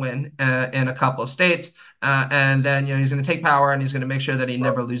marginal win in a couple of states. And then, he's going to take power and he's going to make sure that he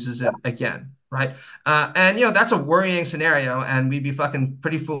never loses it again, right? And that's a worrying scenario, and we'd be fucking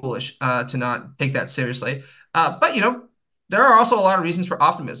pretty foolish to not take that seriously. But there are also a lot of reasons for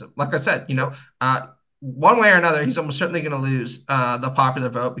optimism. Like I said, one way or another, he's almost certainly going to lose the popular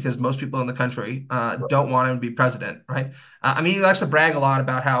vote because most people in the country don't want him to be president, right? I mean, he likes to brag a lot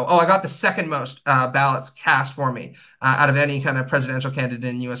about how, oh, I got the second most ballots cast for me out of any kind of presidential candidate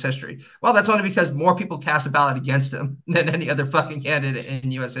in U.S. history. Well, that's only because more people cast a ballot against him than any other fucking candidate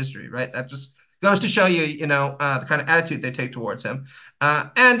in U.S. history, right? That just goes to show you, the kind of attitude they take towards him.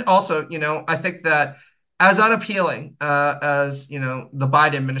 And also, I think that as unappealing as, the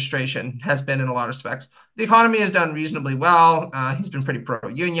Biden administration has been in a lot of respects, the economy has done reasonably well. He's been pretty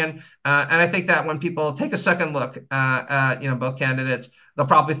pro-union. And I think that when people take a second look at, both candidates, they'll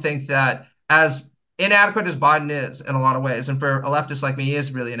probably think that as inadequate as Biden is in a lot of ways, and for a leftist like me, he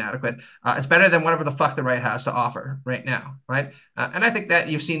is really inadequate. It's better than whatever the fuck the right has to offer right now, right? And I think that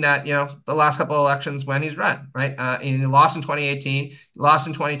you've seen that, the last couple of elections when he's run, right? And he lost in 2018, he lost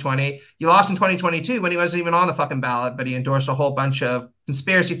in 2020, he lost in 2022 when he wasn't even on the fucking ballot, but he endorsed a whole bunch of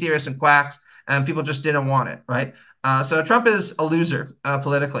conspiracy theorists and quacks, and people just didn't want it, right? So Trump is a loser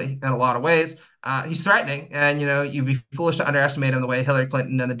politically in a lot of ways. He's threatening, and you'd be foolish to underestimate him the way Hillary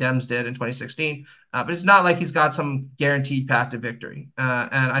Clinton and the Dems did in 2016. But it's not like he's got some guaranteed path to victory.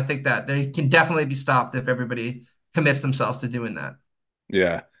 And I think that they can definitely be stopped if everybody commits themselves to doing that.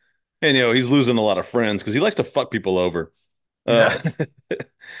 Yeah, and he's losing a lot of friends because he likes to fuck people over. Uh, Exactly.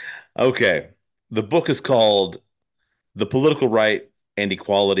 okay, the book is called "The Political Right and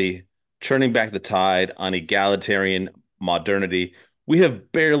Equality: Turning Back the Tide on Egalitarian Modernity." We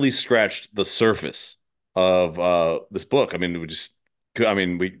have barely scratched the surface of this book. I mean, I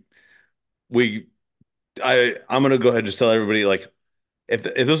mean, we, I'm gonna go ahead and just tell everybody like if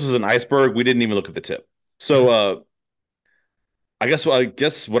this was an iceberg, we didn't even look at the tip. So, I guess what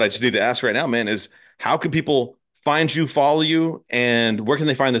I just need to ask right now, man, is how can people find you, follow you, and where can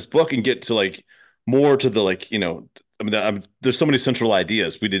they find this book and get to like more to the like, I mean, there's so many central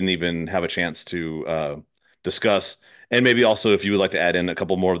ideas we didn't even have a chance to discuss. And maybe also if you would like to add in a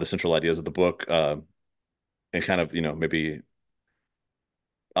couple more of the central ideas of the book, and kind of, maybe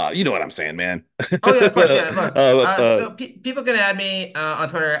you know what I'm saying, man. Oh yeah, of course, yeah. Look, uh, so people can add me on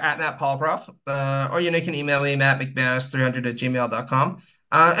Twitter at Matt Paulprof, or you can email me Matt McManus 300 at gmail.com.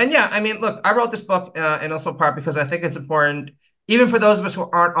 And yeah, I mean, look, I wrote this book in also part because I think it's important, even for those of us who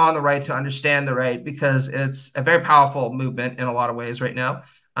aren't on the right, to understand the right, because it's a very powerful movement in a lot of ways right now.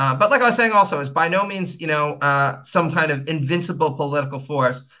 But like I was saying, also, is by no means, some kind of invincible political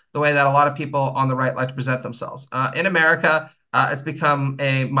force, the way that a lot of people on the right like to present themselves. In America, It's become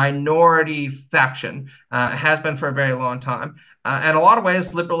a minority faction. It has been for a very long time. In a lot of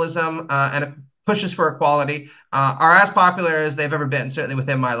ways, liberalism and pushes for equality are as popular as they've ever been, certainly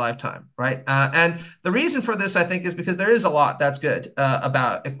within my lifetime, right? And the reason for this, I think, is because there is a lot that's good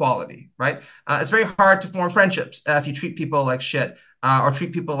about equality, right? It's very hard to form friendships if you treat people like shit. Or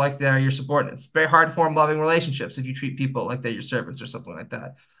treat people like they're your subordinates. It's very hard to form loving relationships if you treat people like they're your servants or something like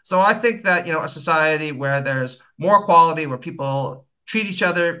that. So I think that, a society where there's more equality, where people treat each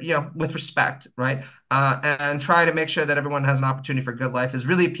other, with respect, right, and try to make sure that everyone has an opportunity for a good life is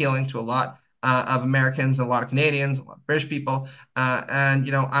really appealing to a lot of Americans, a lot of Canadians, a lot of British people, and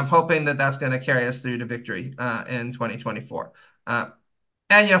I'm hoping that that's going to carry us through to victory in 2024.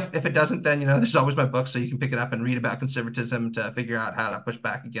 And if it doesn't, then there's always my book, so you can pick it up and read about conservatism to figure out how to push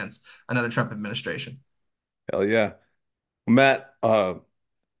back against another Trump administration. Hell yeah. Matt,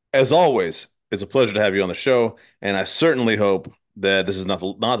 as always, it's a pleasure to have you on the show, and I certainly hope that this is not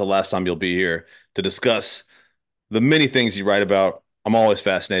the last time you'll be here to discuss the many things you write about. I'm always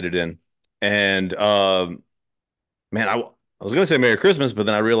fascinated in. And man, I was gonna say Merry Christmas, but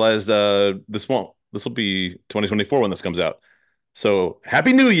then I realized this won't. This will be 2024 when this comes out. So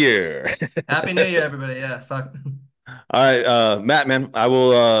Happy New Year. Happy New Year, everybody. Yeah, fuck. All right, Matt, man,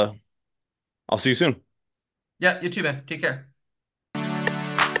 I'll see you soon. Yeah, you too, man. Take care.